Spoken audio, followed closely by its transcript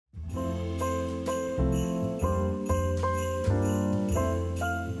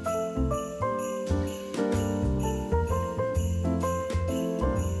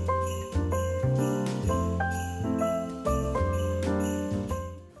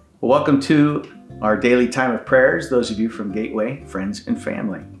Welcome to our daily time of prayers, those of you from Gateway, friends and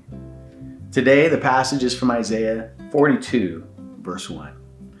family. Today, the passage is from Isaiah 42, verse 1.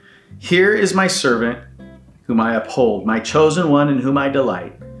 Here is my servant, whom I uphold, my chosen one in whom I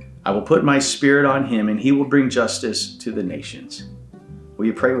delight. I will put my spirit on him, and he will bring justice to the nations. Will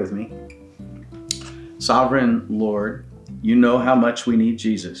you pray with me? Sovereign Lord, you know how much we need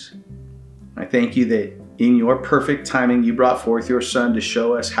Jesus. I thank you that in your perfect timing, you brought forth your Son to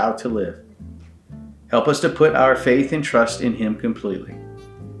show us how to live. Help us to put our faith and trust in him completely.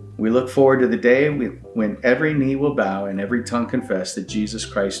 We look forward to the day when every knee will bow and every tongue confess that Jesus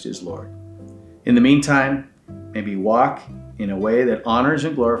Christ is Lord. In the meantime, may we walk in a way that honors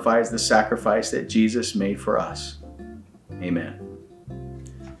and glorifies the sacrifice that Jesus made for us. Amen.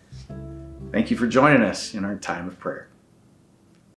 Thank you for joining us in our time of prayer.